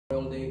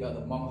Day, the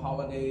Hmong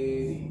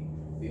holiday,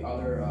 the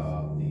other,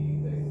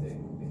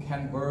 the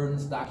Ken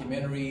Burns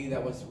documentary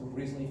that was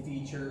recently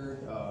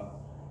featured.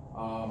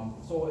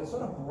 So it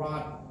sort of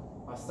brought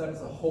a sense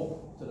of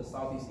hope to the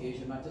Southeast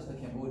Asian, not just the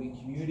Cambodian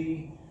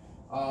community.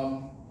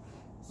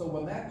 So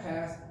when that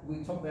passed,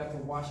 we took that to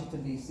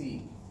Washington,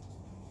 D.C.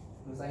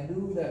 because I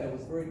knew that it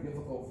was very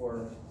difficult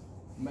for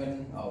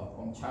men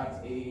of Chad's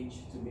age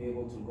to be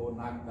able to go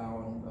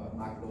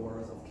knock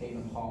doors of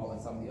Cayman Hall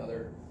and some of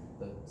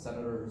the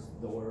senators'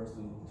 doors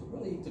to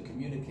really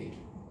communicate.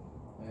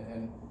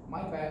 And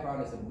my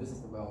background is in business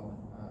development.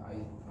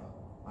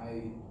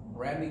 I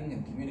branding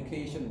and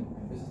communication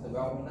and business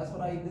development, that's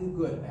what I do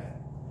good at.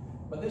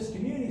 But this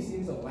community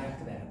seems to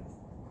lack that.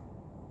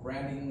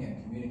 Branding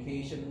and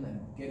communication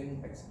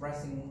and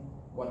expressing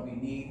what we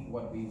need,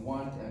 what we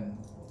want, and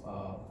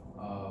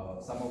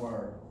some of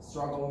our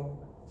struggle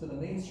to the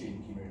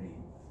mainstream community.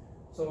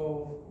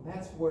 So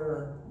that's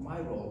where my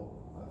role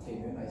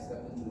came in. I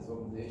stepped into this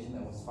organization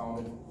that was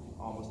founded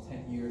almost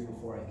 10 years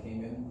before I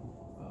came in,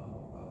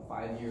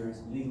 5 years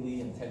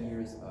legally and 10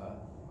 years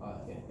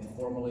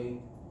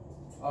informally.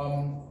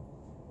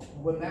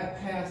 When that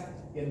passed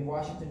in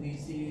Washington,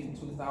 D.C. in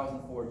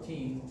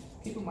 2014,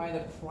 keep in mind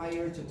that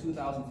prior to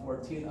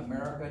 2014,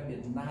 America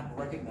did not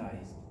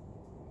recognize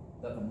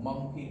that the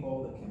Hmong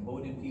people, the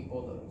Cambodian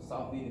people, the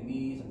South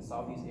Vietnamese and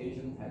Southeast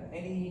Asians had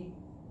any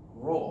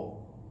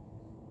role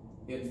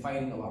in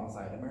fighting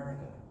alongside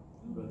America.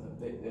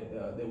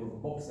 There were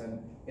books,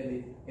 and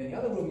in the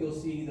other room you'll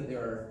see that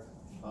there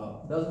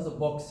are dozens of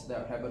books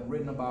that have been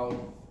written about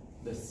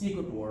the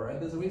secret war, and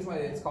there's a reason why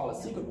it's called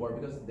a secret war,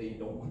 because they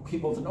don't want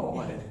people to know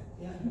about it.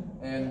 Yeah.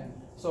 And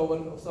so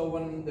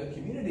when the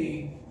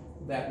community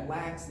that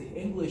lacks the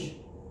English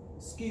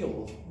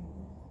skills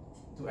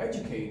to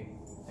educate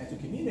and to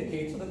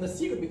communicate, so then the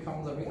secret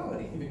becomes a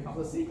reality. It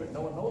becomes a secret.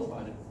 No one knows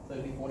about it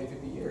 30, 40,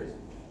 50 years.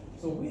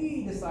 So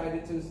we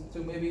decided to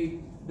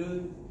maybe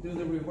do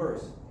the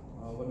reverse.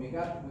 When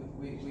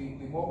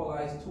we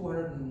mobilized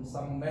 200 and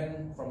some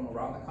men from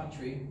around the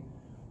country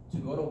to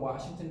go to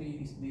Washington,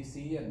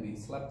 D.C., and we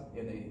slept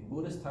in a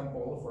Buddhist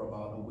temple for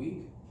about a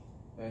week,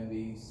 and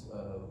we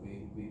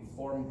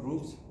formed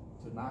groups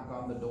to knock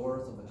on the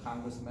doors of the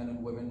congressmen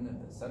and women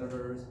and the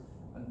senators,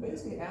 and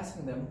basically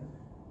asking them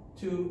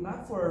to,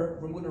 not for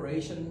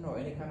remuneration or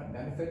any kind of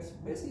benefits,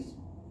 basically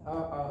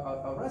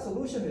a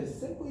resolution is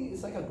simply,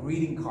 it's like a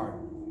greeting card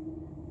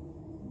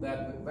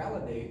that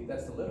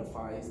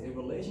solidifies a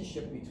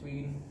relationship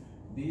between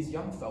these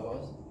young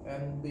fellows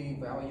and the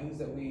values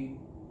that we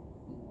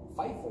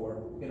fight for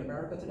in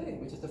America today,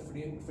 which is the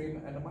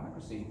freedom and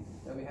democracy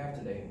that we have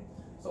today.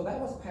 So that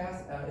was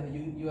passed in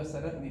the U.S.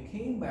 Senate, and we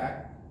came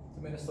back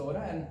to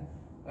Minnesota,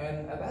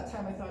 and at that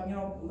time I thought,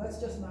 let's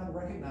just not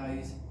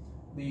recognize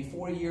the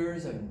 4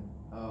 years and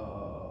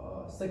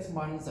 6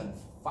 months and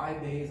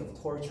 5 days of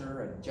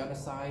torture and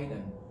genocide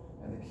and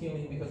the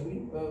killing, because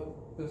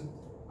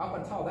up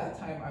until that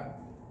time, I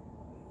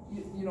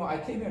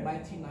came here in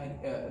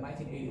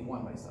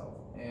 1981 myself,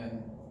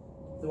 and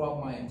throughout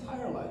my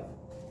entire life,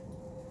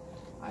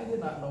 I did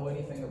not know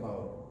anything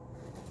about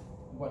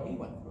what he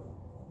went through.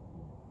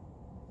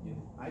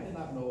 I did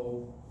not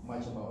know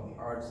much about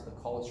the arts, the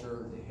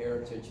culture, the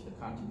heritage, the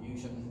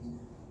contributions.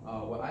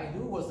 What I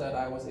knew was that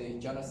I was a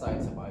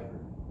genocide survivor,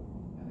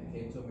 and I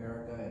came to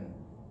America, and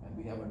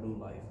we have a new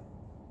life.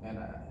 And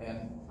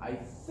I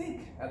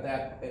think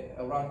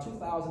around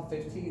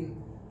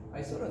 2015,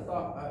 I sort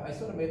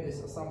of made this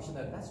assumption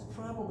that that's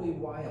probably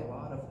why a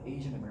lot of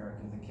Asian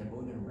Americans and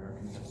Cambodian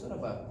Americans have sort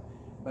of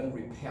been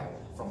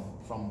repelled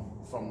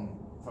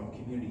from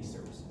community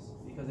services,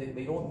 because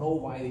they don't know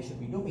why they should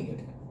be doing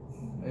it.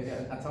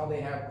 Until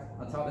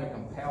they're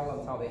compelled,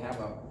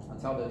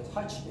 until they're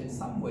touched in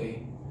some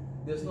way,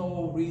 there's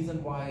no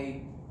reason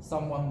why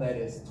someone that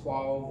is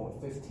 12 or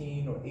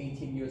 15 or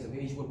 18 years of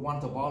age would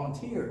want to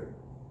volunteer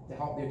to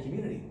help their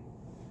community,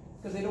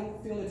 because they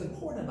don't feel it's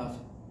important enough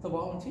to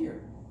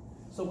volunteer.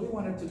 So we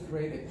wanted to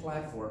create a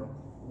platform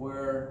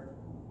where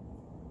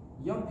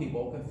young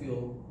people can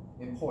feel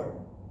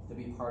important to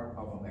be part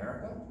of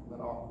America,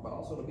 but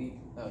also to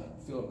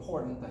feel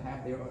important to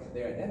have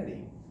their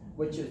identity,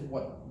 which is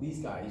what these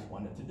guys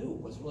wanted to do,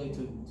 was really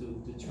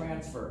to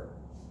transfer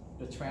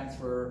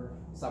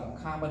some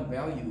common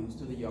values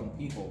to the young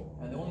people.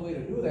 And the only way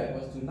to do that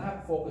was to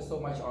not focus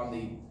so much on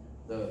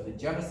the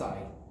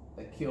genocide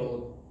that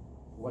killed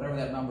whatever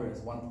that number is,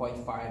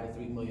 1.5 to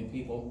 3 million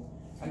people,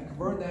 and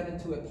convert that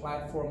into a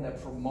platform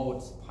that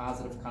promotes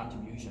positive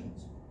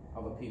contributions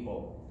of a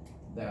people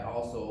that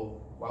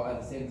also, while at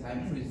the same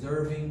time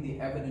preserving the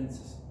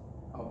evidences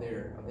of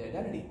their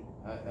identity.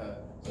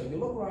 So if you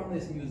look around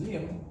this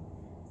museum,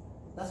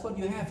 that's what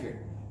you have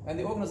here. And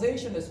the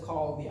organization is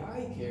called the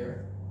Eye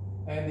Care,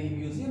 and the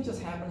museum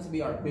just happens to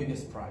be our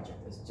biggest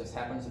project. It just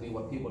happens to be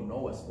what people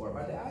know us for.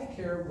 But the Eye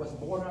Care was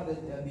born out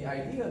of the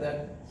idea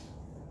that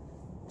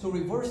to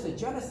reverse the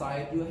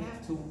genocide, you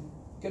have to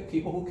get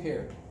people who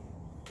care,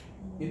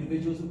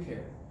 individuals who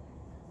care.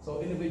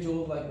 So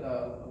individuals like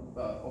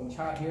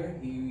Chad here,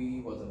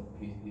 he's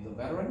a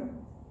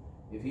veteran.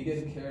 if he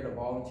didn't care to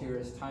volunteer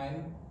his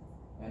time,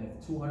 and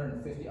if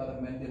 250 other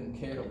men didn't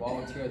care to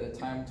volunteer their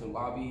time to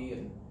lobby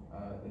in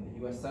the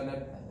U.S.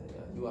 Senate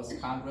and the U.S.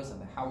 Congress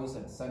and the House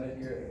and Senate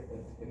here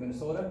in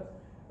Minnesota,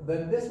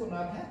 then this would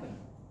not happen.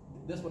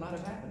 This would not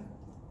have happened.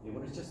 It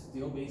would just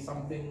still be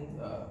something,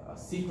 a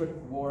secret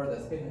war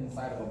that's hidden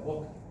inside of a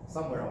book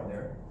somewhere out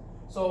there.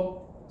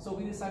 So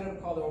we decided to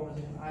call the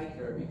organization I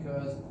Care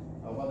because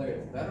whether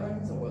it's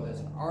veterans or whether it's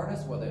an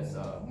artist, whether it's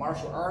a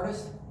martial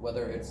artist,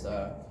 whether it's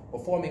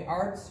performing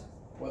arts,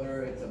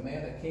 whether it's a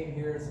man that came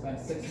here and spent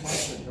 6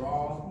 months to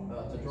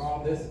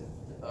draw this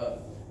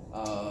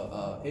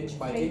inch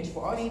by inch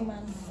for us. 3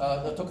 months.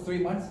 That took 3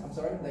 months, I'm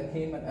sorry, that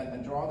came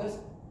and draw this.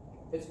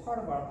 It's part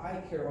of our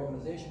I Care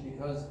organization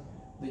because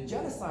the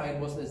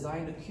genocide was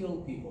designed to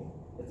kill people.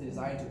 It's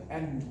designed to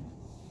end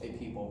a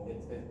people.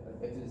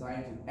 It's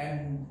designed to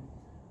end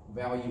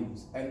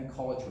values, end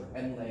culture,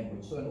 end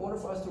language. So in order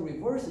for us to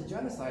reverse the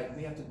genocide,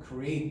 we have to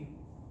bring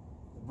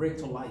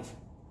to life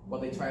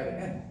what they try to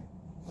end.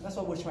 And that's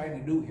what we're trying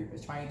to do here,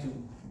 is trying to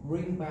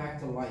bring back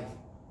to life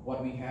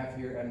what we have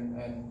here, and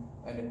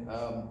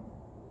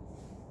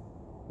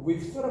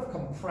we've sort of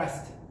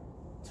compressed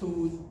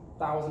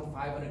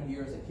 2,500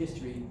 years of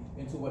history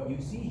into what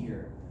you see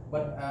here.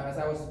 But as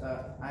I was,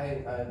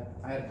 I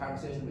had a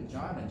conversation with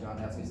John, and John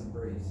asked me some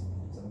very,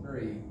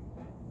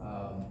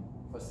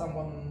 for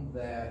someone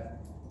that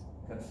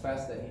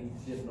confessed that he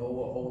didn't know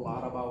a whole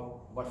lot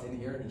about what's in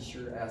here, he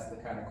sure asked the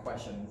kind of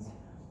questions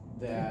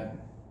that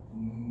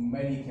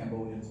many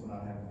Cambodians will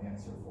not have an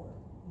answer for.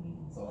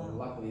 So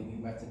luckily we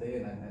met today,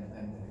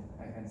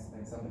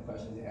 and some of the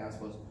questions he asked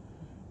was,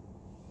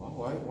 well,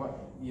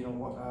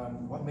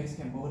 what makes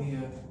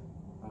Cambodia,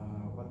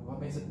 what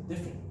makes it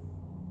different?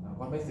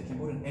 What makes the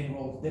Cambodian egg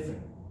roll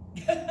different?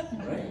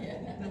 Right?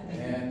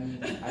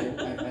 And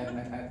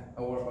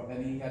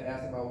he had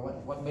asked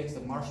about what makes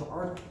the martial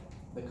art,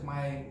 the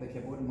Khmer, the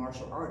Cambodian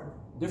martial art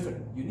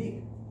different,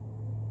 unique.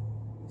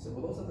 So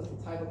well, those are the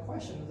type of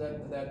questions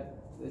that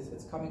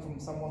it's coming from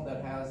someone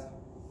that has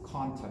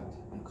content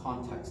and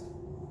context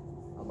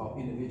about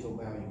individual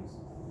values,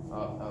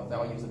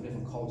 values of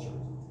different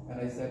cultures.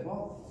 And I said,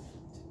 well,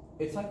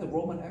 it's like the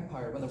Roman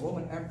Empire. When the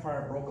Roman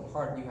Empire broke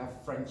apart, you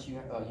have French, you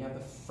have the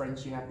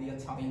French, you have the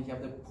Italians, you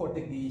have the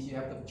Portuguese, you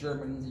have the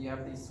Germans, you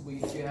have the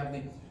Swedes, you have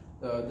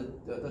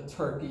the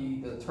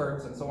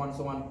Turks, and so on and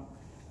so on.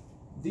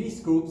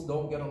 These groups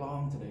don't get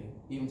along today,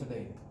 even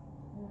today.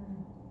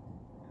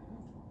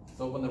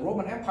 So when the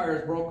Roman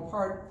empires broke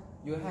apart,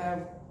 you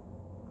have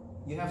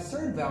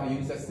certain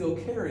values that still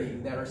carry,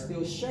 that are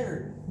still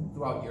shared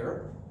throughout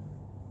Europe,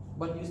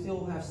 but you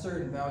still have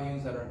certain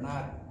values that are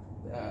not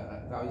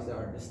values that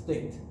are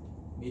distinct,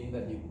 meaning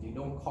that you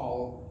don't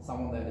call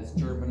someone that is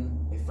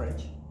German a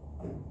French,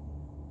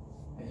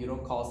 and you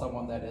don't call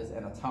someone that is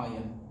an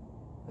Italian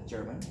a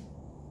German.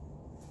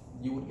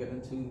 You would get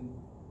into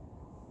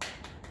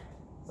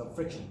some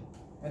friction.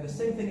 And the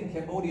same thing in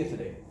Cambodia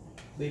today.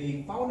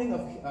 The founding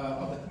of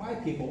the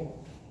Khmer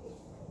people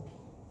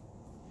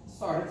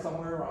started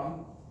somewhere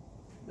around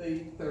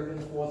the 3rd and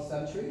the 4th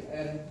century,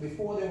 and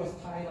before there was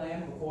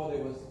Thailand, before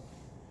there was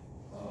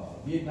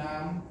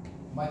Vietnam,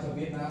 much of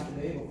Vietnam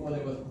today, before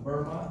there was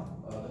Burma,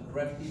 the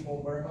Karen people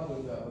of Burma,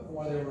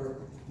 before there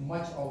were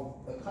much of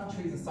the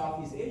countries in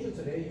Southeast Asia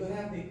today, you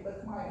have the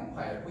Khmer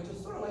Empire, which was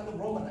sort of like the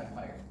Roman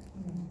Empire.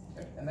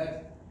 Okay? And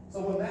so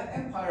when that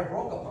empire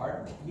broke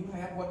apart, you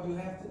have what you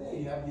have today.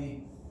 You have the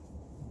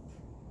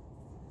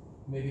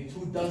maybe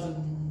 24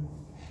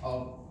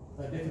 of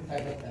different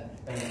types of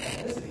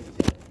ethnicities.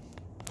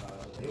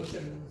 The Laotians,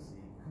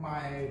 the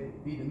Khmer,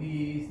 the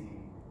Vietnamese,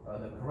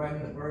 the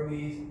Karen, the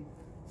Burmese.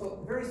 So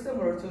very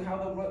similar to how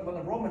when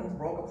the Romans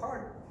broke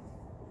apart,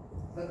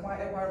 the Khmer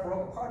Empire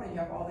broke apart, and you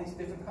have all these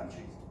different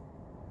countries.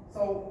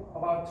 So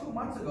about 2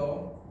 months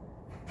ago,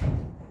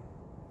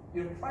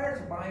 prior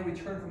to my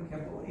return from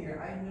Cambodia,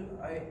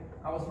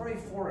 I was very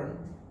foreign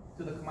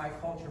to the Khmer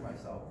culture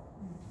myself,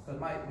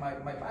 because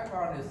my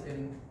background is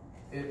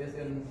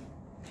in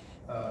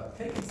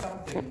taking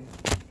something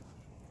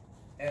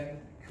and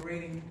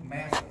creating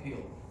mass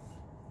appeal.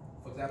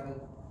 For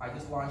example, I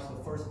just launched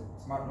the first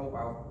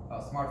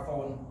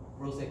smartphone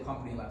real estate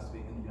company last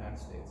week in the United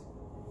States,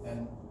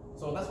 and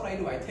so that's what I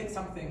do. I take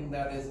something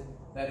that is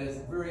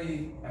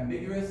very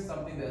ambiguous,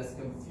 something that is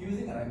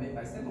confusing, and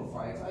I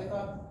simplify it. So I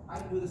thought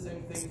I'd do the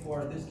same thing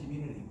for this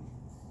community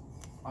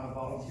on a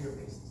volunteer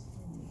basis,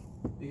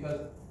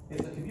 because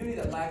it's a community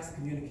that lacks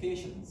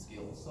communication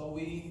skills. So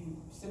we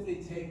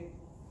simply take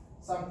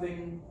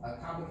something, a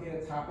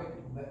complicated topic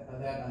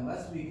that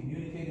unless we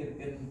communicate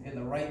it in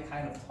the right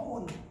kind of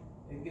tone,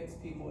 it gets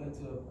people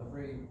into a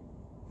very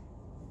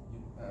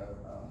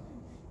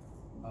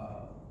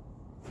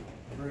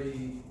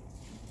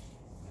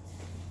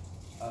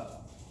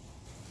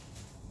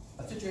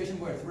a situation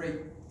where it's very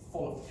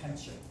full of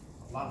tension,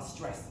 a lot of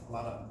stress, a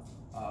lot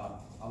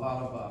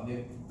of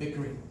maybe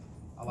bickering,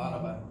 a lot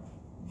of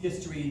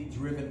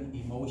history-driven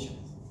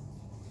emotions.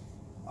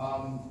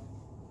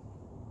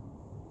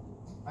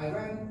 I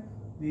ran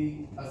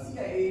a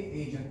CIA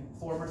agent,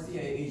 former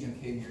CIA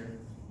agent came here,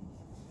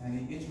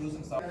 And he introduced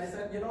himself. And I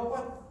said, you know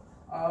what?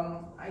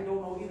 I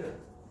don't know either.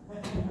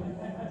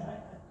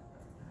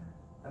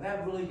 And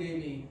that really gave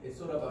me, it's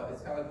sort of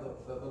it's kind of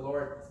like the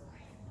Lord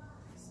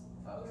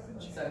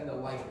setting the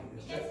light,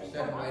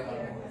 shedding light on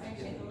it.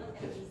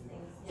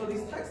 So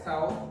these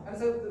textiles, and I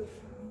said,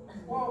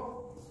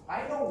 well,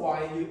 I know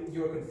why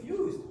you're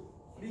confused,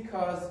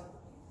 because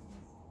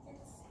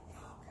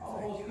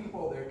all those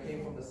people there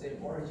came from the same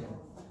origin,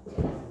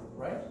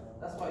 right?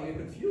 That's why you're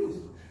confused.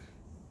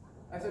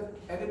 I said,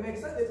 and it makes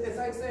sense. It's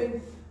like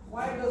saying,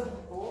 why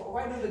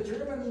do the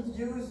Germans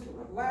use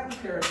Latin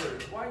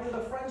characters? Why do the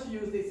French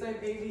use the same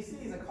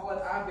ABCs and call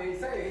it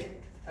ABC?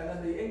 And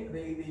then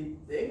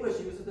the English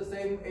uses the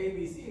same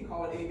ABC and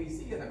call it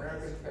ABC, and the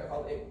Americans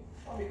call it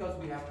A. Well, because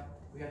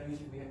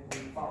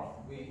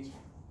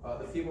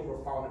the people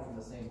were founded from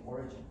the same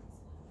origin.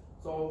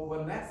 So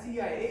when that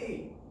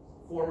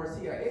former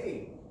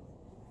CIA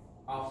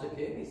officer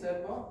came, he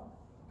said, well,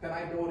 can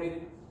I donate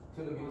it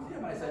to the museum?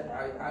 And I said,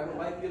 I would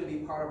like you to be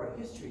part of our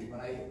history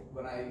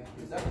when I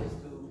present this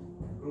to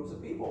groups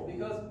of people,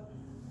 because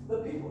the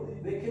people,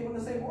 they came from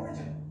the same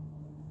origin.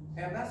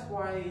 And that's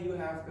why you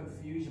have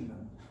confusion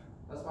then.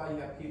 That's why you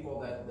have people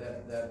that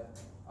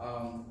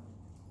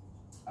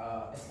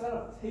instead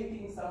of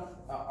taking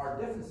our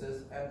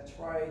differences and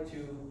try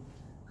to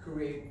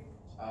create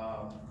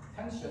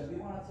tension, we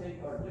want to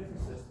take our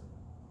differences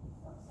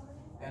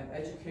and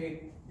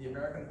educate the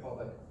American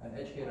public and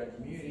educate our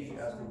community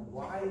as to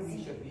why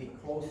we should be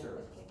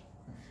closer,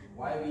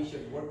 why we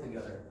should work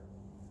together,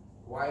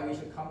 why we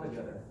should come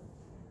together.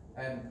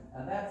 And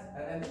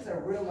these are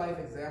real life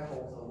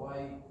examples of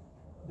why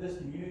this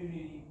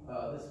community,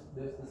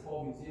 this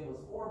whole museum was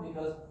formed,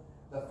 because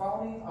the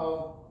founding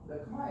of the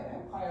Khmer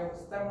Empire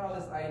stemmed out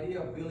this idea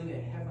of building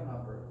a heaven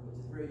on earth, which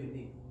is very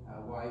unique.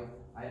 Why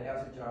I had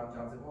asked John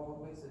said, well,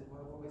 what makes the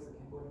Cambodian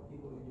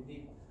people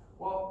unique?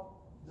 Well,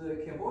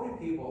 the Cambodian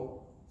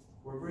people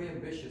were very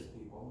ambitious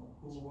people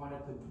who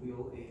wanted to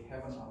build a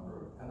heaven on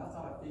earth. And that's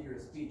not a figure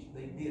of speech.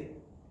 They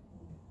did.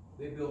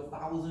 They built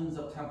thousands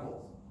of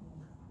temples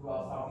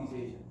throughout Southeast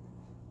Asia.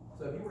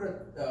 So if you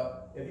were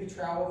if you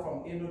travel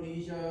from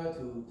Indonesia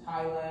to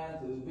Thailand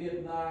to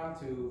Vietnam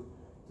to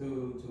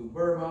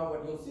Burma,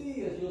 what you'll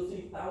see is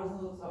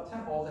thousands of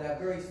temples that have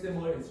very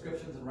similar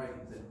inscriptions and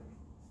writings in it.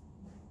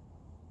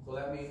 So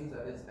that means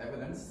that it's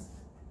evidence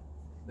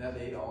that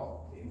they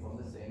all came from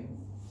the same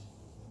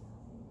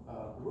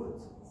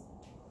roots.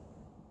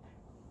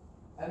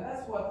 And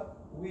that's what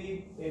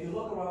if you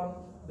look around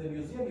the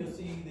museum, you'll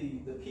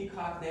see the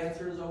peacock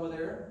dancers over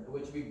there,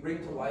 which we bring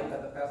to life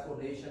at the Festival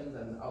Nations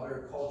and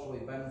other cultural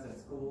events at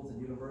schools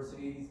and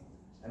universities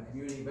and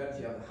community events.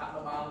 You have the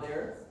Hanuman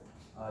there.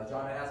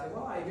 John had asked me,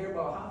 well, I hear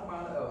about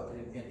Hanuman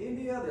in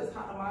India, there's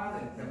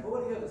Hanuman in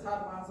Cambodia, there's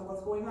Hanuman, so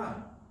what's going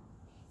on?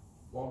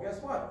 Well,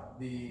 guess what?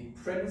 The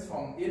prince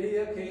from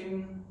India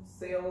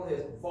sailed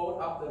his boat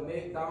down the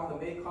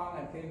Mekong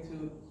and came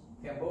to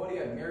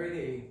Cambodia and married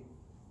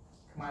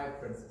a Khmer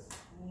princess.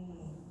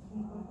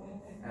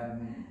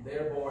 And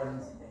they're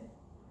born in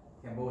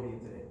Cambodia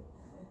today,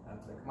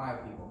 the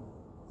Khmer people.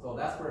 So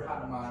that's where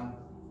Hanuman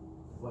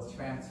was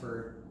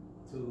transferred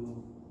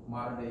to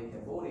modern day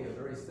Cambodia,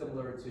 very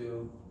similar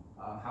to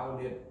how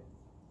did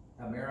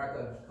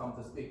America come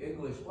to speak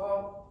English?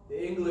 Well, the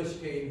English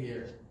came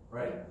here,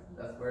 right?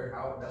 That's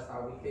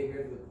how we came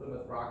here to the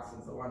Plymouth Rocks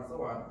and so on and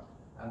so on.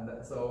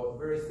 And so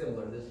very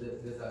similar. There's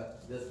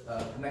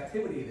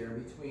connectivity there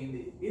between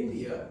the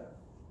India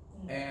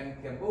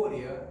and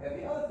Cambodia. And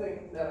the other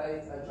thing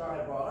that John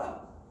had brought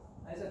up,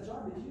 I said,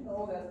 John, did you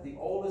know that the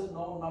oldest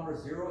known number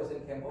 0 is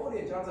in Cambodia?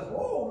 And John says,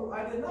 whoa,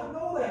 I did not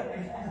know that.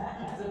 He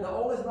said the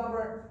oldest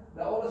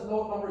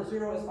known number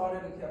 0 is found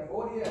in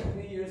Cambodia, and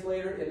 3 years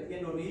later in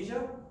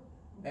Indonesia,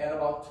 and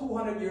about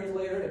 200 years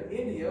later in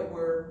India,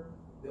 where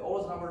the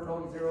oldest number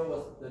known 0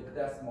 was the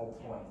decimal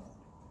point,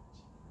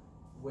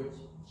 which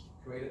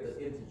created the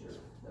integer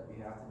that we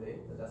have today,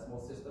 the decimal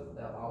system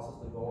that allows us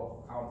to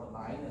go count to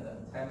 9 and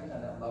then 10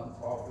 and then 11,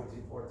 12,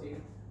 13,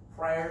 14.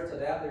 Prior to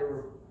that,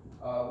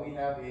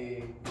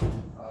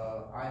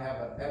 I have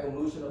an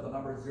evolution of the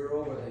number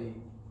 0 where the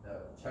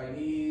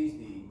Chinese,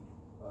 the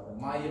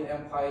Mayan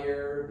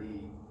Empire,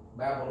 the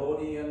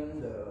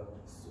Babylonian, the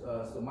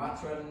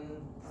Sumatran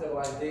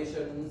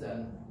civilizations,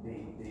 and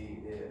the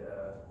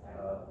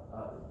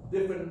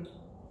different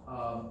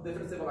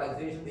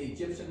civilizations, the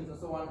Egyptians and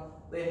so on,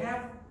 they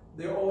have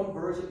their own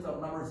versions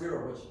of number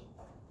 0,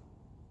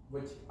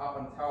 which up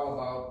until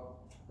about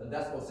the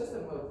decimal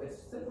system, it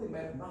simply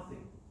meant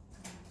nothing.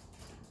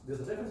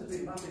 There's a difference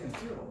between nothing and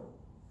 0.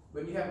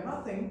 When you have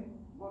nothing,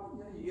 well,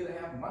 you either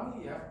have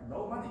money, you have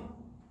no money.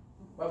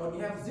 But when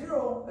you have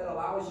 0, it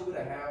allows you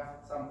to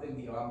have something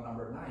beyond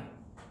number 9.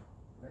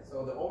 Right?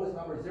 So the oldest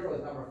number 0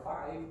 is number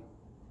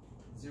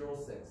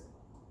 506,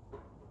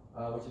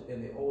 which is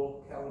in the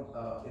old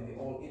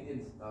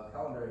Indian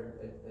calendar,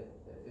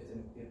 it's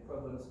in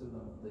equivalence to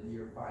the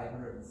year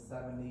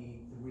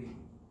 573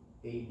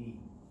 AD,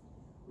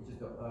 which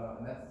is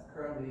and that's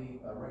currently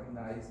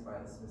recognized by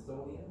the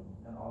Smithsonian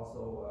and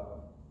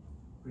also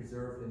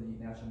preserved in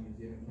the National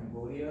Museum in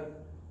Cambodia.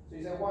 So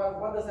you say,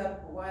 what does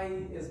that? Why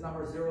is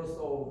number 0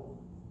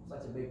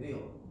 such a big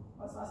deal?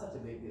 Well, it's not such a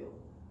big deal.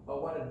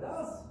 But what it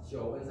does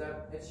show is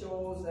that it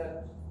shows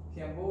that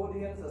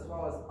Cambodians, as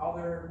well as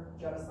other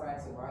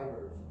genocide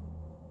survivors,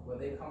 when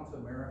they come to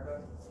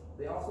America,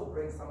 they also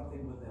bring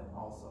something with them.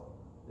 Also,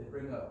 they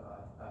bring a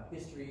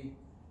history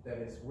that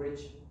is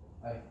rich.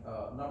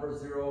 Number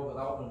 0,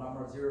 without the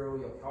number 0,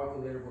 your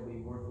calculator will be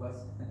worthless.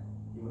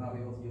 You will not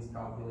be able to use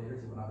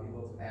calculators. You will not be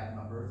able to add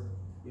numbers.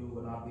 You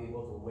will not be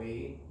able to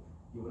weigh.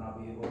 You will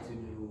not be able to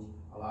do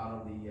a lot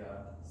of the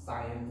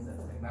science and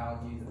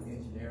technologies and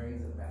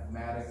engineering and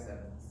mathematics and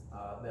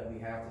that we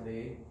have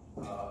today.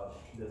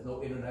 There's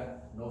no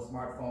internet, no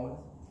smartphones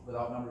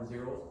without number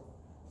 0s.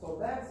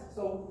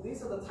 So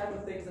these are the type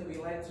of things that we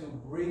like to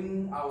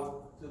bring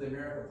out to the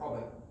American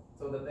public,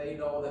 so that they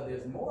know that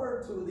there's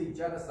more to the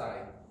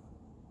genocide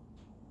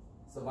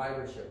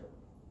survivorship.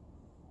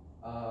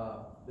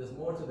 There's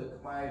more to the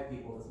Khmer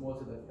people, there's more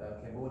to the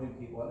Cambodian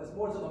people, and there's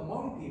more to the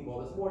Hmong people,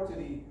 there's more to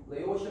the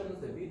Laotians,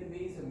 the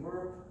Vietnamese,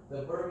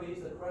 the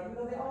Burmese, the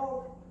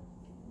Khmer.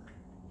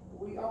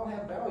 We all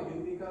have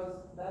value because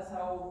that's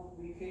how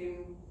we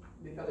came,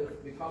 because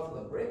of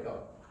the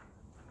breakup,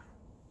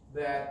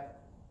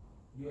 that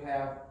you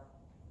have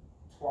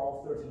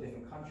 12, 13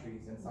 different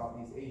countries in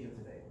Southeast Asia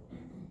today.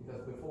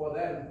 Because before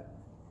then,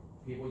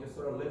 people just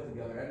sort of lived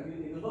together. And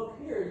if you look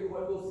here,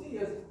 what you'll see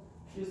is,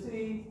 you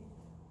see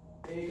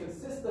a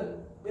consistent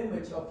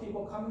image of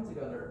people coming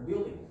together,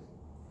 building.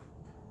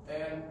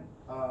 And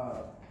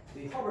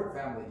the Hubbard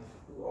family,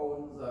 who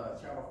owns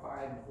Channel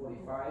 5 and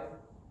 45,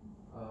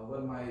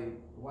 when my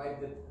wife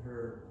did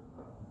her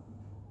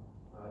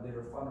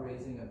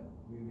fundraising and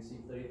we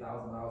received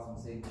 $30,000 from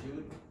St.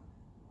 Jude,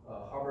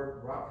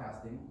 Hubbard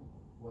Broadcasting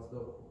was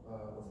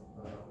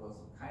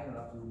kind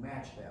enough to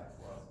match that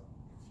for us.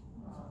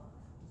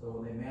 So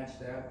when they matched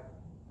that,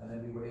 and then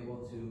we were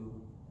able to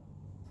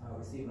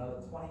receive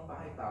another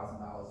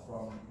 $25,000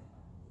 from,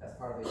 as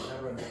part of the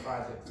veterans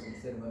project in the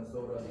state of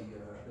Minnesota,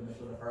 the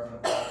Minnesota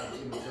Department of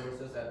Human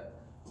Services.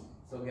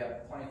 So we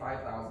had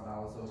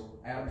 $25,000. So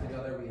add them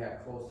together, we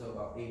had close to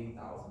about $80,000,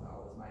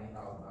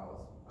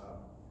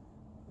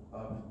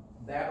 $90,000.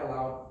 That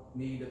allowed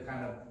me to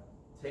kind of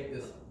take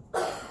this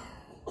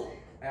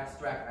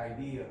abstract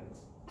idea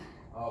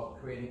of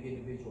creating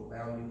individual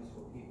values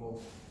for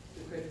people to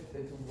fit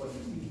into what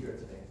you see here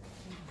today.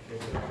 Okay,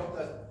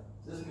 so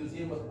this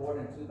museum was born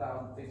in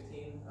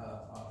 2015,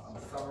 on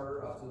the summer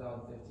of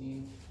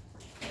 2015,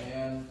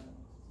 and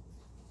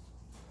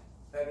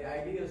the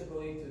idea is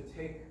really to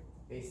take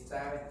a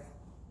static,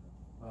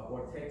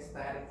 take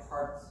static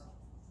parts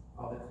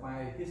of the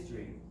Khmer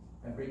history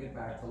and bring it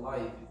back to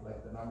life,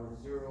 like the number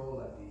 0,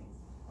 like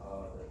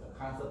the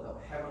concept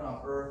of heaven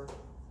on earth.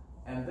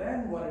 And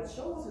then what it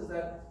shows is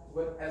that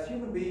as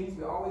human beings,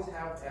 we always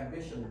have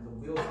ambition to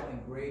build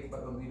something great,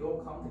 but when we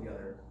don't come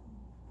together,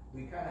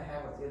 we kind of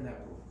have what's in that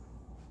room.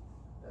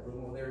 That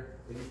room over there,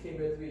 when you came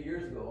here 3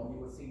 years ago, you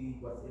would see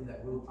what's in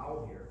that room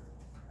out here.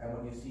 And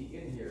when you see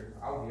in here,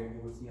 out here, you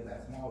would see in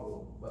that small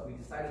room. But we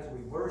decided to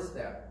reverse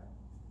that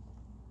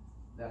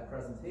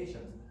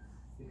presentation,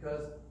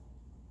 because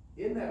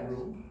in that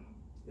room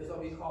is what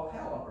we call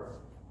hell on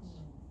earth.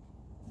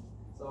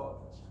 So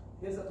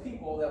here's a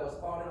people that was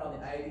founded on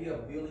the idea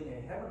of building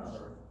a heaven on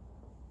earth.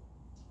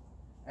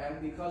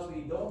 And because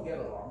we don't get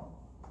along,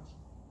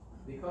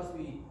 because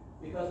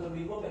when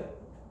we look at,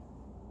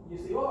 you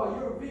see, oh,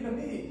 you're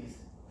Vietnamese,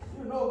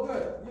 you're no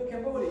good, you're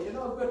Cambodian, you're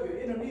no good, you're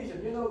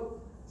Indonesian, you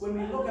know, when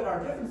we look at our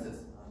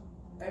differences,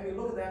 and we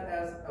look at that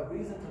as a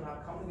reason to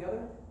not come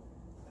together,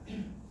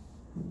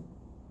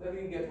 then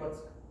we get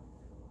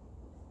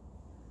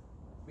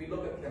we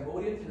look at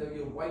Cambodians,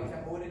 you're white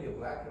Cambodian, you're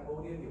black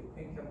Cambodian, you're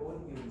pink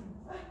Cambodian,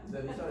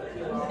 then you sort of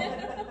kill off,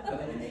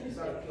 and then you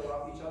sort of kill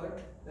off each other,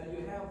 then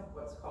you have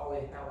what's called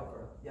a hell on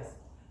earth. Yes?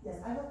 Yes,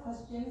 I have a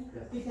question,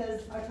 yes,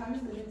 because our time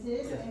is limited,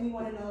 yes, and we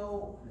want to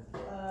know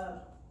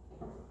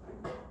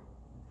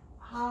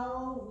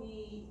how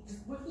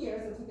we're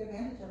here, so take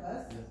advantage of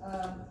us,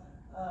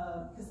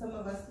 because some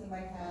of us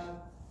might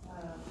have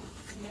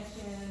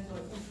connections or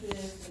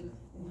interest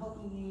in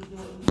helping you do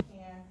what we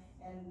can,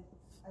 and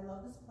I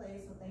love this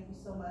place, so thank you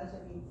so much.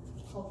 I mean,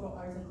 cultural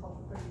arts and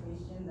cultural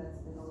preservation, that's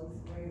been always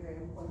very, very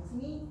important to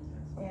me,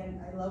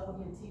 and I love what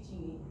you're teaching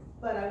me.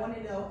 But I want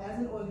to know, as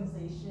an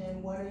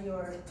organization, what are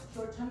your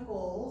short-term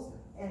goals,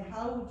 and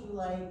how would you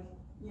like,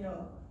 you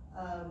know,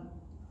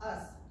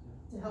 us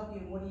to help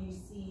you? What do you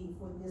see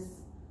for this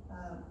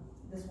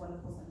this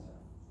wonderful center?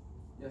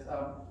 Yes,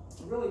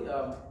 really,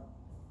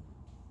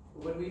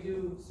 when we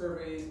do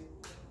surveys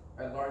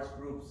at large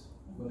groups,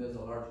 when there's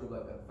a large group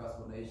like at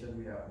Festival Nation,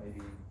 we have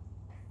maybe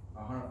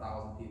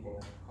 100,000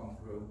 people come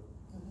through.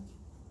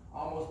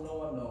 Almost no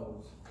one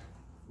knows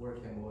where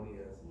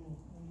Cambodia is,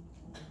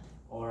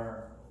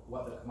 or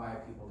what the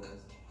Khmer people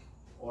is,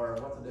 or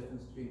what's the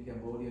difference between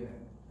Cambodian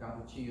and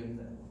Cambodian.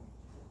 And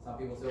some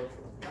people say,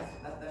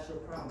 that's your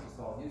problem to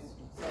solve.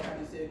 Sometimes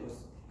you say it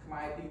was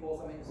Khmer people,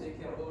 sometimes you say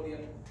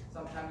Cambodian,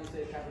 sometimes you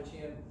say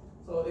Cambodian.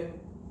 So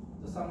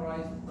to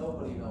summarize,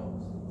 nobody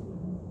knows.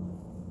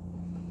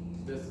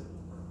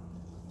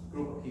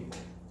 group of people.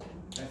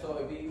 And so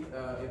if you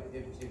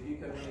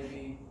can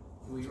maybe,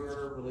 through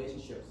your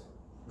relationships,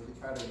 maybe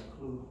try to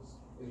include,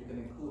 if you can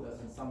include us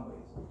in some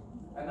ways.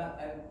 And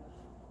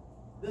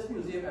this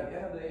museum, at the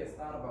end of the day, it's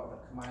not about the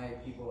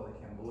Khmer people or the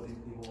Cambodian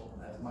people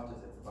as much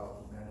as it's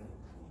about humanity.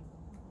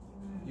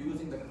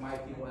 Using the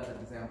Khmer people as an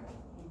example.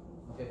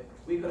 Okay,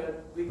 we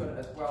could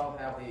as well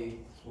have a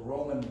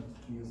Roman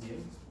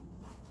museum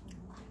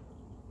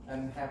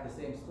and have the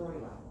same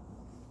storyline,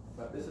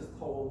 but this is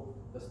told.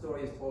 The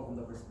story is told from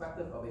the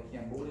perspective of a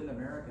Cambodian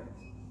American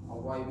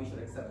on why we should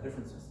accept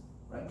differences,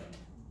 right?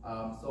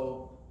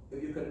 So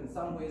if you could in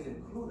some ways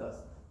include us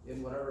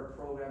in whatever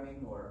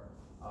programming or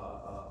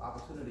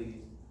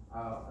opportunities,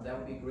 that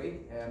would be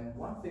great. And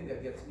one thing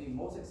that gets me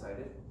most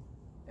excited,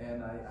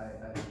 and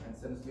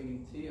since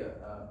meeting Tia,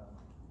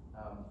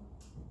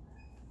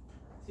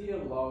 Tia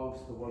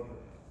loves to work with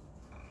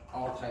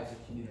all types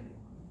of community.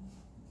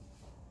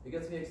 It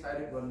gets me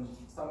excited when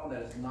someone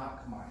that is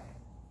not Khmer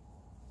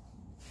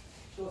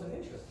shows an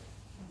interest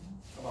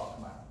about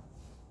Khmer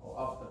or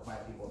of the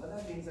Khmer people. And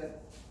that means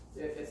that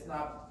it's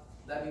not.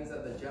 That means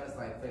that the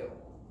genocide failed,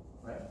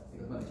 right?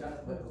 Because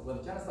when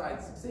the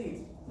genocide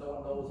succeeds, no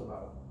one knows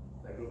about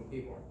that group of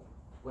people.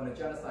 When a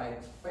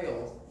genocide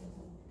fails,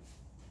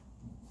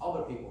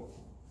 other people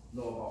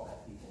know about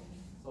that people.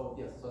 So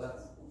yes, so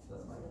that's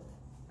my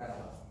kind of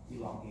a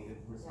elongated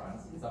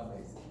response in some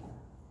ways.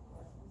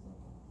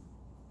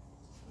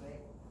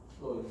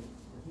 So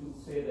you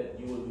say that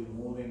you will be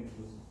moving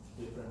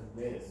to different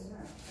places.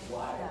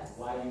 Why? Yes.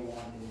 Why do you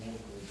want to move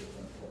to a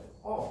different place?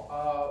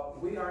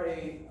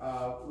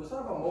 We're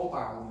sort of a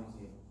mobile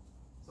museum.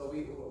 So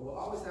we'll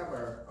always have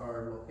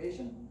our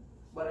location,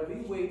 but if we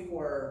wait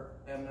for,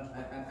 and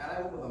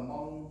I work with the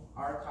Hmong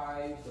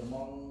Archives, the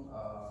Hmong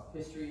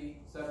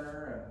History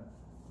Center,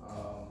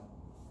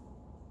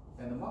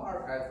 and the Hmong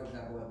Archives, for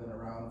example, have been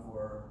around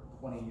for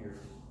 20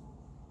 years.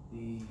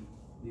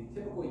 The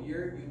typical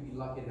year, you'd be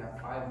lucky to have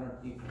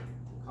 500 people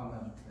to come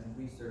and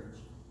research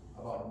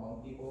about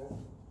Hmong people.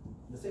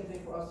 The same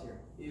thing for us here.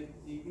 If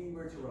we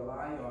were to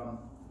rely on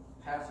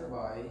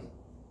passersby,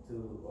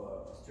 to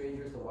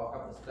strangers to walk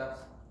up the steps,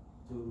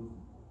 to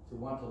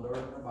want to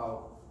learn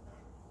about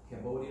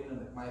Cambodian and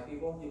the Khmer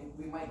people,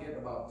 we might get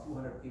about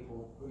 200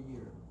 people per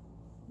year.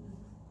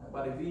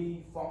 But if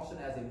we function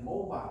as a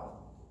mobile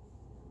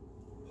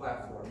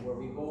platform where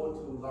we go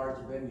to large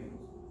venues,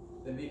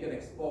 then we can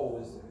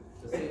expose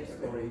the same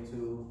story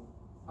to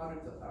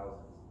hundreds of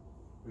thousands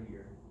per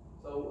year.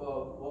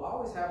 So we'll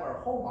always have our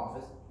home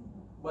office,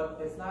 but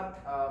it's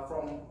not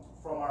from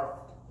our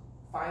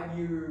 5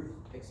 years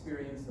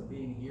experience of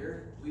being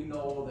here. We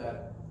know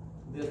that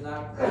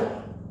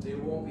there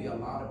won't be a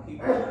lot of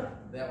people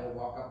that will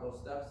walk up those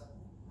steps.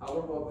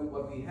 However,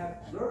 what we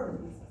have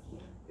learned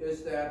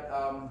is that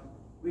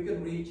we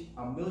can reach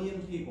 1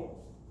 million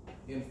people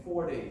in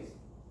 4 days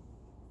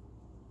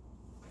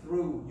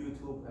through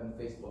YouTube and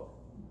Facebook.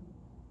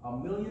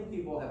 1 million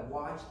people have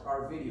watched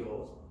our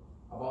videos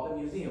about the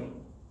museum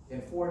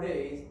in 4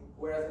 days,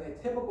 whereas in a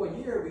typical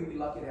year, we'd be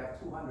lucky to have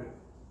 200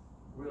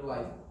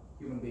 real-life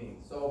human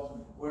beings. So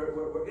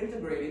we're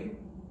integrating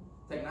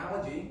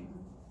technology.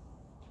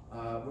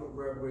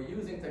 We're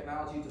using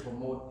technology to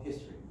promote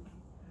history.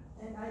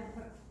 And I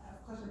have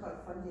a question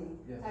about funding.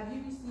 Yes. Have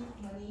you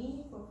received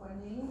money for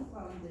funding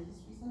from the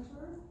History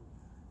Center,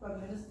 from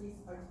Ministries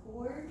Arts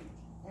Board,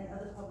 and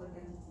other public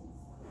entities?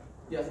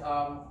 Yes.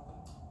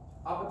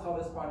 Up until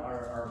this point,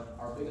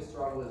 our biggest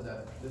struggle is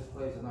that this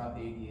place is not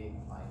ADA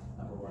compliant,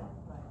 number one.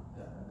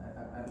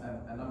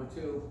 Yeah, and number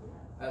two,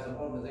 as an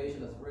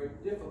organization, it's very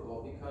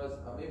difficult because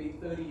maybe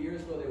 30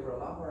 years ago, there were a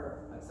lot more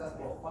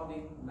accessible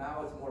funding.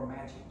 Now it's more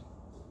matching.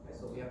 Okay,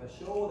 so we have to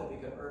show that we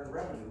can earn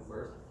revenue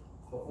first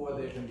before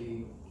there can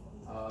be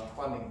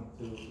funding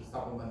to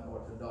supplement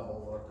or to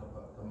double or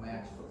to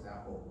match, for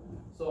example.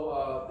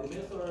 So the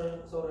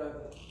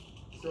Minnesota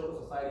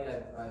Historical Society,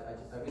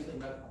 I recently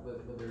met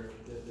with their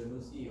new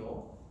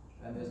CEO,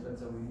 and there's been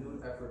some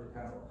renewed effort to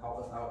kind of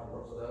help us out and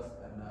work with us,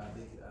 and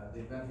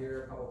they've been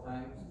here a couple of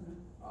times.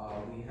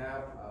 We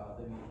have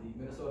the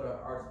Minnesota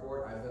Arts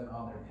Board. I've been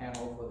on their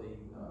panel for the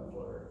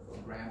for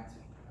grant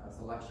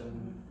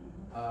selection.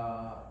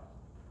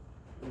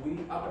 We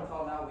up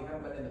until now we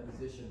haven't been in a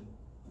position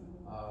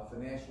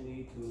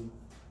financially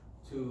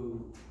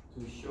to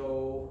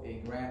show a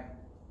grant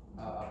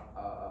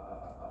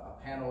a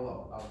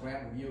panel of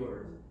grant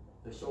reviewers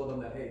to show them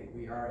that hey,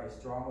 we are a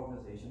strong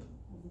organization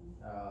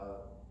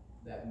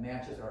that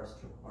matches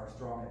our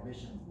strong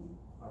ambition,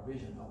 our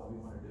vision of what we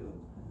want to do.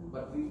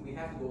 But we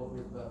have to go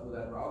through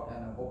that route,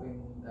 and I'm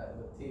hoping that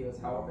with Tia's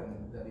help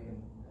and that we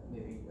can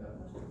maybe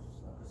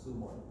pursue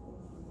more.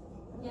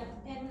 Yeah,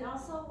 and we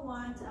also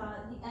want,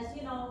 as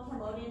you know,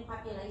 Cambodian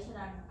population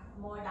are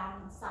more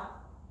down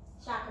south,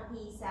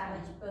 Shakopee,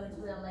 Savage,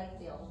 Burnsville,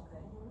 Lakeville.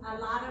 A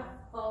lot of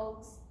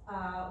folks,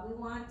 we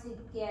want to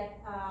get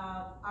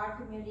our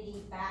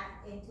community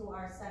back into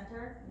our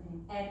center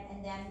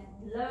and then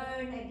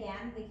learn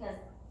again, because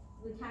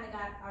we kind of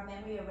got our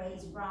memory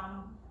erased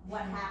from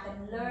what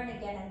happened, learn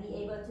again and be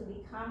able to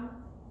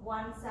become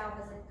oneself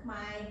as a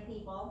Khmer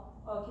people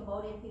or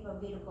Cambodian people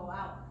be to go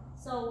out.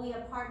 So we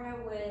have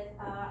partnered with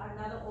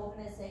another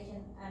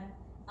organization,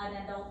 an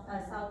adult,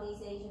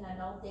 Southeast Asian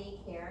adult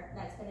daycare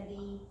that's going to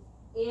be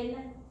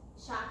in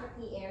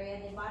Shakopee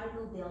area. They bought a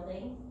new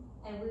building,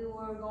 and we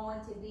were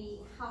going to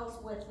be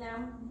housed with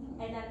them,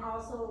 and then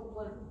also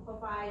would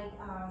provide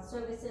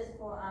services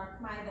for our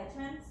Khmer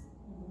veterans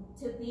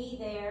to be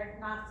there,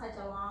 not such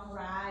a long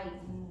ride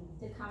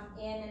to come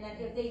in, and then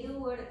if they do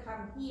were to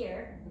come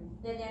here,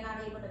 then they're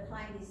not able to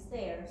climb these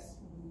stairs.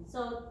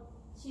 So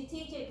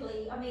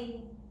strategically, I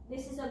mean,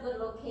 this is a good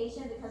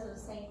location because of the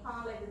St.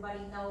 Paul.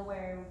 Everybody know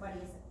where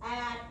everybody's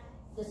at,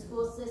 the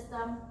school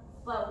system,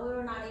 but we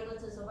were not able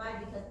to survive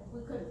because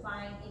we couldn't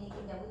find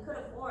anything that we could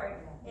afford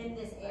in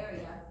this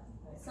area.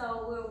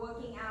 So we're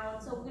working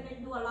out. So we're gonna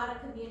do a lot of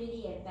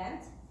community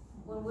events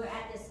when we're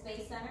at the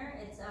Space Center.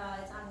 It's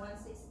on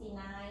 169.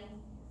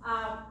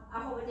 I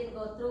hope it didn't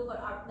go through,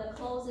 but the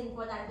closing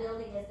for that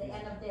building is the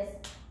end of this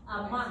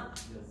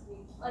month,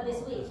 or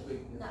this week,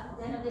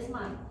 the end of this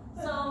month.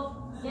 So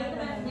they're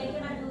gonna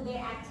do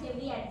their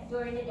activity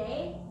during the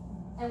day,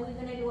 and we're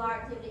gonna do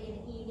our activity in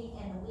the evening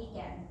and the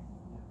weekend.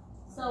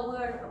 So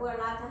we're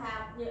allowed to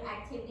have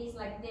activities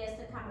like this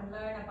to come and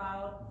learn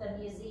about the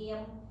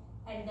museum,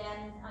 and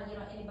then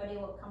anybody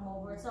will come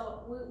over.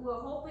 So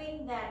we're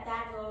hoping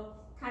that will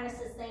kind of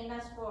sustain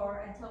us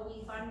until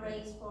we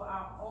fundraise for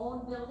our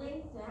own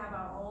building, to have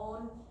our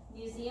own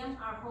museum.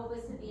 Our hope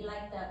is to be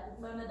like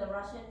remember the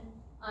Russian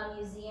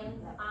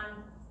museum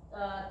on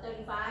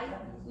 35?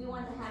 We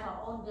want to have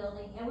our own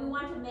building, and we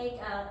want to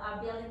make our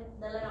building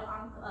the little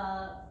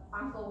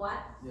Uncle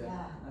What?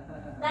 Yeah.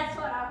 That's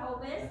what our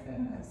hope is.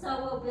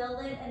 So we'll build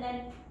it, and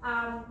then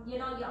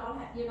you all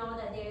have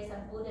that there is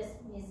a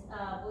Buddhist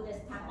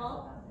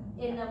temple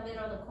in the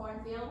middle of the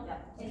cornfield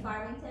in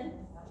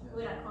Farmington.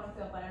 We're not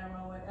cornfield, but I don't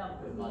know what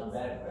else it means.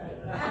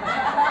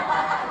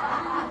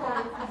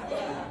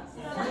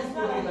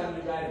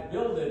 You guys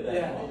build it.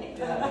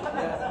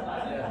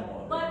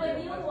 But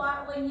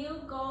when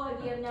you go,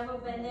 if you've never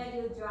been there,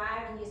 you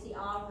drive and you see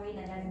all green,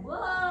 and then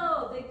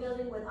whoa, big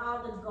building with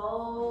all the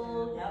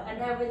gold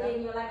and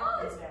everything. You're like,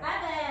 oh, it's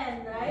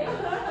heaven, right?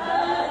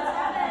 It's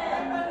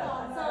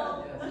heaven.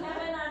 So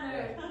heaven on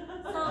earth.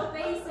 So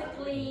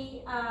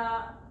basically,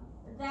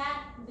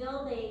 that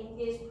building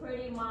is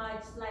pretty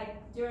much like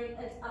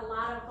it's a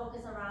lot of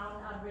focus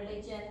around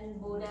religion,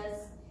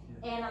 Buddhists,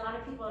 and a lot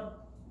of people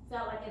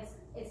felt like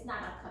it's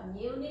not a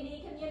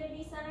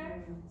community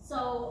center.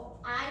 So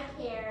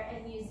iCare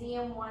and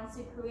museum wants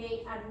to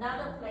create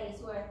another place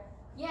where,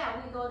 we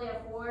go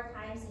there 4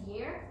 times a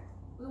year.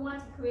 We want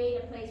to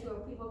create a place where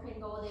people can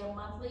go there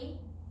monthly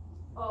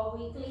or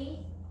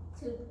weekly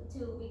to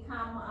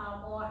become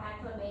more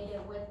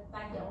acclimated with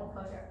their own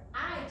culture.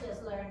 I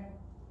just learned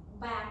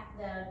back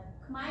the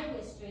Khmer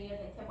history or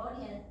the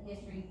Cambodian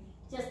history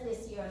just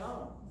this year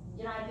alone.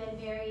 I've been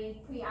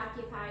very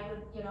preoccupied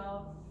with,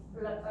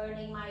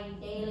 earning my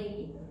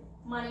daily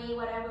money,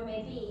 whatever it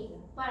may be.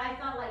 But I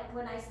felt like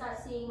when I start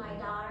seeing my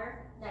daughter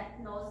that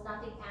knows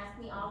nothing ask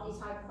me all these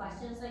hard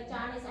questions like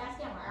John is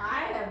asking, I'm like,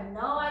 I have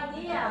no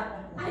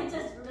idea. I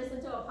just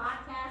listened to a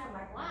podcast. I'm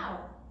like,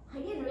 wow, I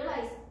didn't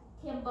realize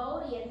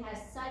Cambodian has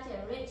such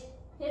a rich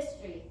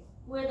history.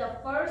 We're the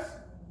first,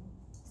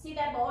 see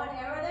that bow and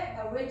arrow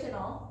there?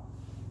 Original.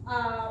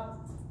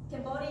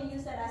 Cambodian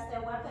used it as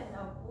their weapon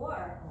of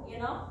war,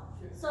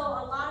 So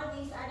a lot of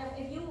these items,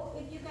 if you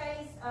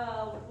guys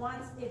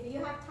if you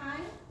have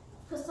time,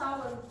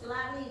 Kusal will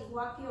gladly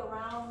walk you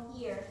around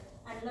here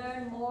and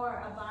learn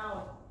more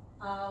about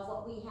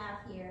what we have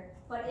here.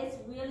 But it's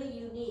really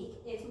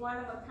unique. It's one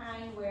of a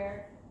kind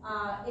where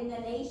in the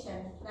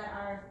nation that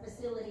our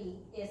facility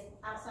is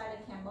outside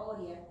of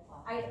Cambodia.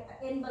 I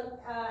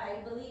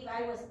believe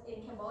I was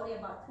in Cambodia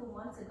about 2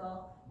 months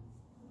ago.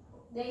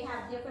 They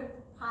have different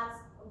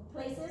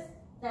places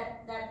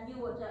that you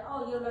would,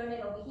 you learn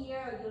it over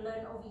here, or you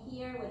learn over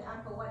here with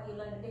Uncle What, you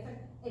learn a different.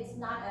 It's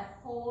not a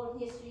whole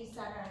history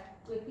center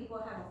where people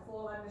have a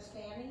full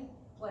understanding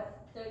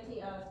what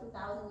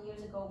 2,000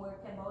 years ago where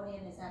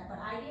Cambodian is at. But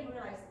I didn't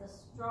realize the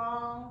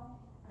strong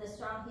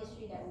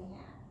history that we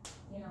have,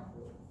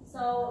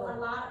 So a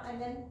lot,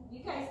 and then you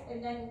guys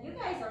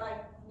are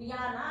like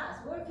beyond us.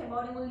 We're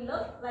Cambodian. We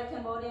look like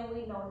Cambodian.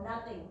 We know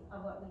nothing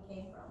of what we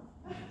came from.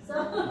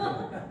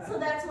 So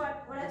that's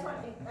what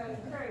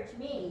encouraged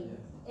me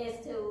is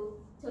to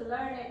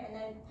learn it and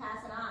then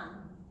pass it on.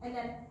 And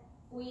then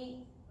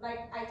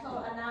I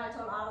told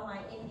all of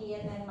my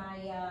Indian and my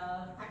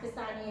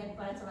Pakistani and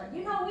friends, like,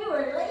 we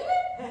were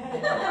related. We were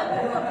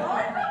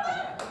born from it.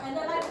 And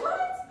they're like, what?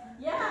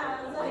 Yeah,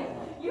 I was like,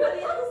 you're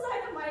the other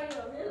side of my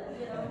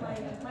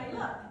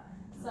look.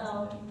 So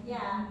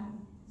yeah.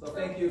 So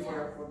thank you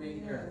for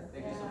being here.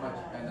 Thank you so much.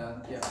 And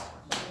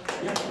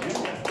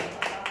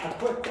A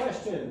quick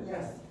question.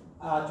 Yes.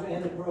 To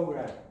end the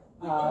program.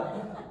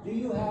 Do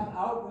you have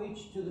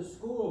outreach to the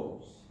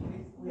schools?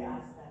 We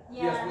asked that.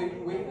 Yes,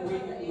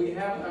 we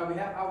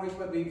have outreach,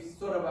 but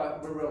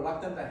we're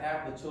reluctant to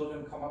have the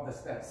children come up the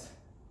steps.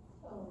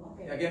 Oh,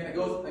 okay. Again, it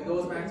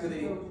goes back to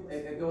the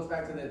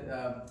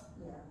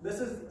this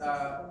is,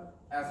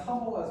 as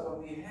humble as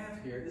what we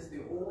have here, this is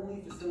the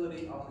only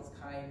facility of its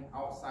kind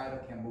outside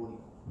of Cambodia.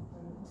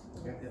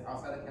 Okay,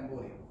 outside of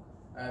Cambodia.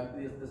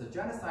 There's a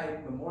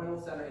genocide memorial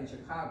center in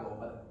Chicago,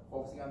 but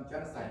focusing on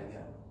genocide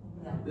again.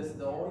 Yeah. This is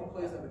the only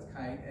place of its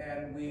kind,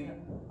 and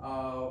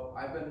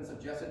I've been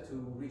suggested to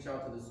reach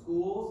out to the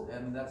schools,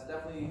 and that's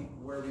definitely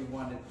where we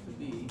want it to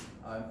be.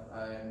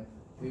 And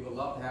we would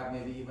love to have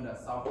maybe even a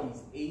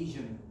Southeast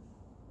Asian,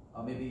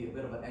 maybe a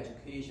bit of an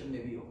education,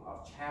 maybe a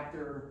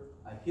chapter,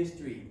 a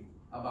history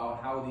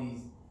about how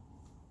these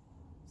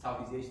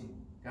Southeast Asians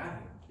got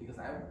here. Because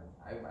I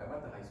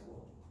went to high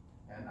school,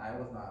 and I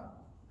was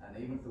not, and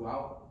even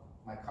throughout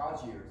my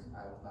college years,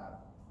 I was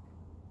not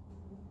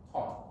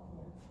taught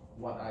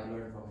what I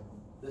learned from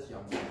this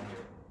young man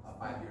here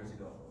 5 years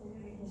ago.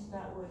 Maybe we can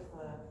start with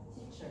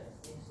teachers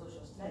in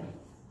social studies.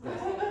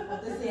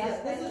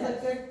 This is a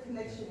good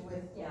connection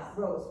with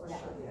Rose, for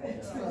sure.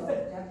 Yeah. So,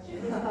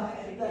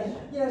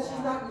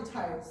 she's not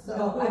retired, so.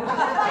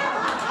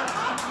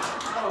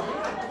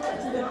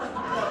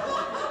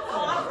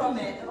 Far from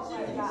it.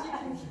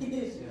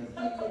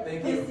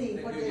 Thank you. Busy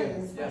for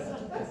days. Yes.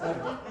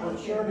 Well,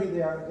 surely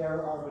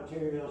there are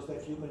materials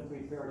that you can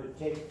prepare to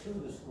take to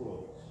the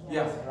schools.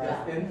 Yes,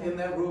 Right. in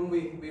that room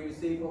we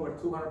received over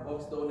 200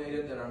 books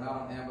donated that are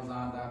now on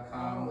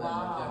Amazon.com.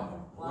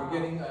 Wow. We're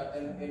getting,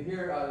 and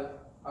here,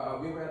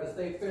 we were at the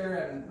state fair,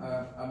 and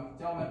a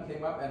gentleman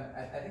came up, and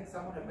I think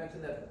someone had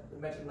mentioned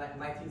like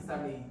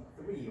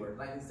 1973 or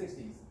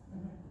 1960s.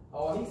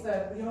 Oh, he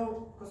said, you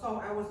know,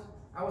 so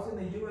I was in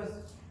the U.S.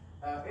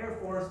 Air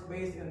Force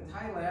based in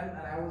Thailand,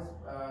 and I was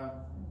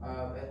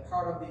as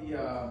part of the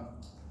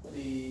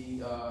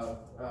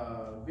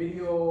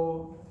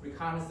video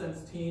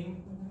reconnaissance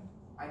team.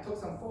 I took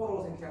some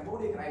photos in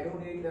Cambodia, and I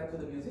donated that to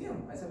the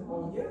museum. I said,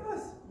 oh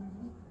yes.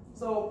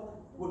 So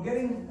we're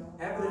getting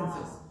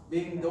evidences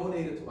being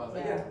donated to us.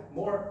 Again,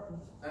 more,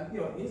 and you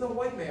know, he's a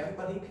white man,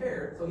 but he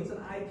cared, so he's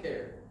an I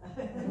care.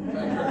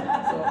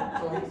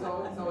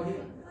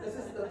 This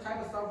is the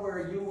type of stuff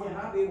where you would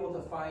not be able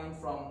to find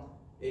from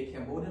a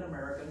Cambodian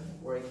American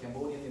or a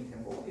Cambodian in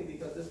Cambodia,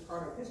 because this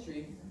part of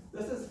history,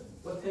 this is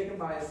was taken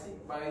by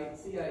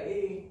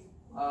CIA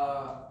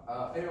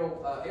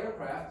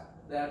aircraft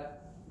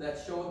that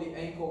showed the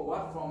Angkor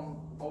Wat from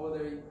over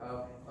there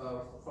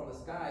from the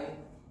sky.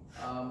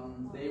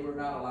 They were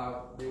not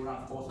allowed, they were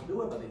not supposed to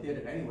do it, but they did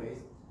it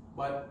anyways.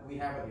 But we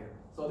have it here.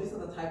 So these are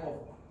the type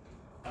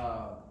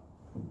of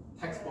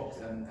textbooks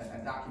and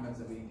documents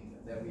that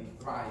we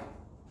try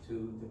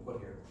to put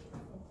here.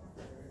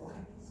 Okay.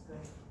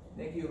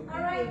 Thank you.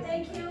 All right,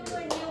 thank you,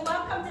 and you're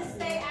welcome to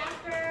stay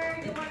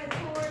after. You want to